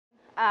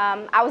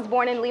I was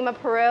born in Lima,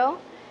 Peru,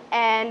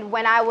 and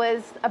when I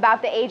was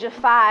about the age of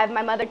 5,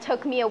 my mother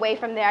took me away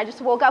from there. I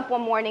just woke up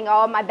one morning,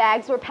 all my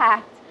bags were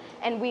packed,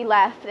 and we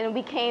left, and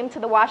we came to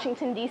the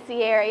Washington,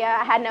 D.C. area.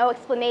 I had no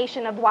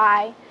explanation of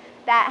why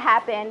that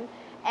happened,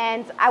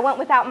 and I went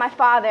without my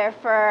father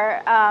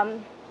for a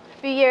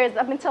few years,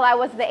 up until I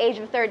was the age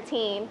of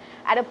 13,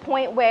 at a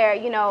point where,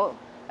 you know,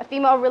 a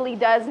female really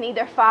does need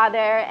their father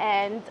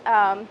and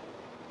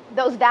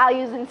those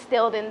values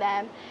instilled in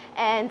them.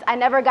 And I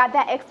never got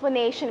that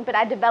explanation, but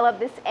I developed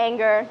this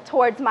anger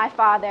towards my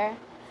father.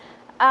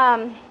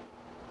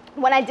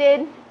 When I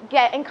did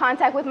get in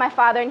contact with my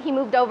father and he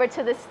moved over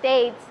to the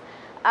States,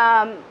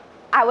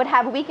 I would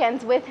have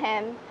weekends with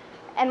him.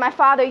 And my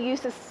father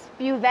used to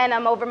spew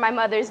venom over my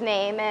mother's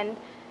name. And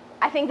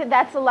I think that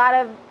that's a lot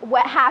of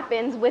what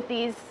happens with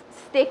these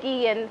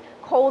sticky and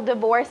cold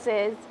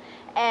divorces.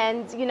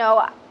 And, you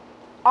know,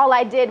 all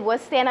I did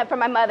was stand up for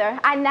my mother.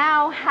 I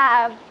now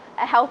have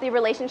a healthy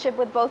relationship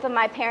with both of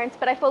my parents,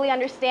 but I fully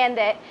understand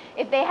that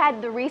if they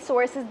had the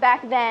resources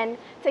back then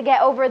to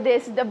get over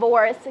this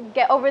divorce,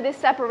 get over this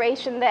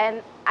separation,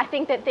 then I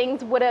think that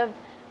things would have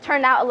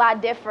turned out a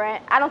lot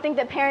different. I don't think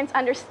that parents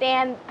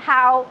understand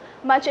how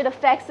much it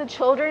affects the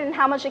children and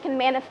how much it can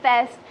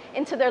manifest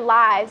into their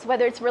lives,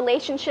 whether it's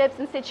relationships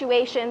and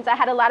situations. I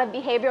had a lot of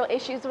behavioral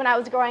issues when I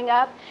was growing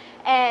up,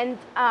 and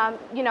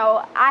you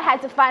know, I had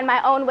to find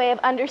my own way of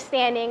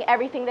understanding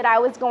everything that I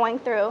was going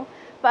through.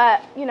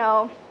 But, you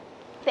know,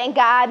 thank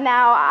God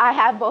now I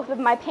have both of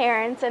my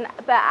parents,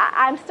 but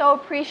I'm so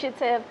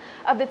appreciative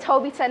of the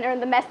Toby Center and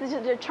the message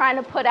that they're trying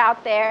to put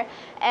out there.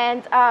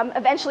 And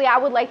eventually I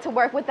would like to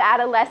work with the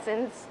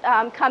adolescents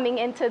coming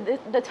into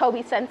the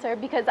Toby Center,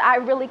 because I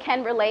really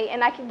can relate,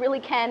 and I can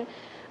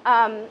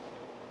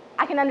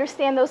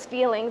understand those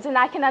feelings, and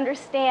I can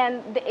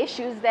understand the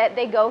issues that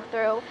they go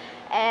through.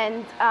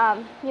 And,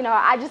 you know,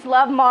 I just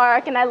love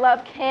Mark, and I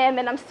love Kim,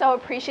 and I'm so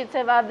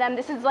appreciative of them.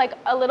 This is like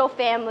a little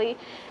family,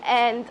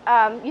 and,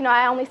 you know,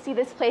 I only see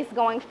this place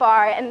going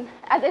far. And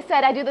as I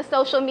said, I do the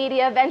social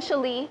media.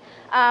 Eventually,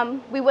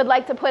 we would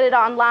like to put it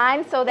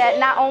online so that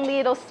not only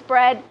it'll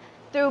spread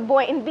through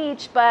Boynton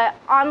Beach, but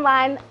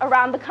online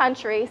around the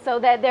country, so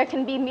that there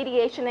can be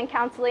mediation and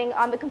counseling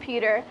on the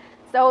computer.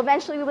 So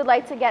eventually we would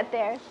like to get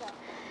there.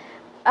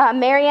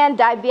 Marianne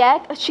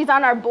Dybeck, she's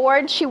on our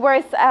board. She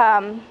works,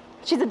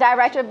 she's the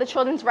director of the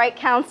Children's Right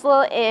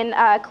Council in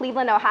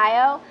Cleveland,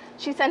 Ohio.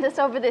 She sent us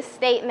over this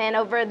statement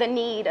over the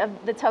need of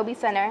the Toby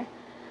Center.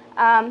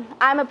 I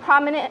am a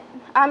proponent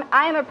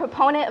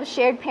of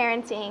shared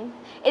parenting.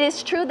 It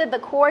is true that the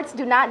courts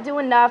do not do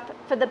enough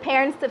for the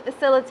parents to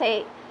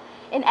facilitate,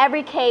 in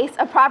every case,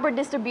 a proper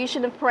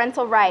distribution of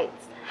parental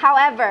rights.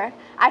 However,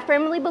 I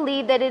firmly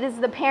believe that it is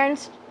the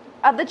parents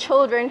of the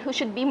children who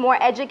should be more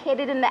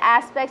educated in the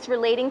aspects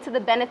relating to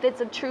the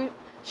benefits of true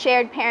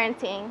shared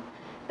parenting.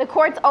 The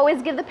courts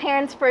always give the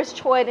parents first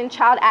choice in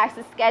child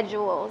access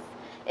schedules.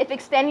 If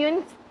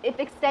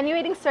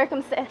extenuating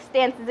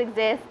circumstances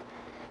exist,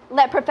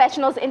 let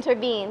professionals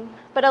intervene,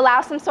 but allow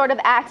some sort of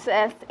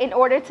access in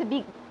order to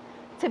be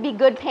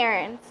good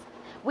parents.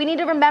 We need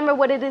to remember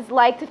what it is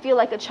like to feel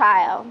like a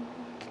child.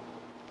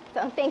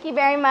 So thank you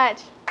very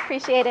much.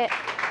 Appreciate it.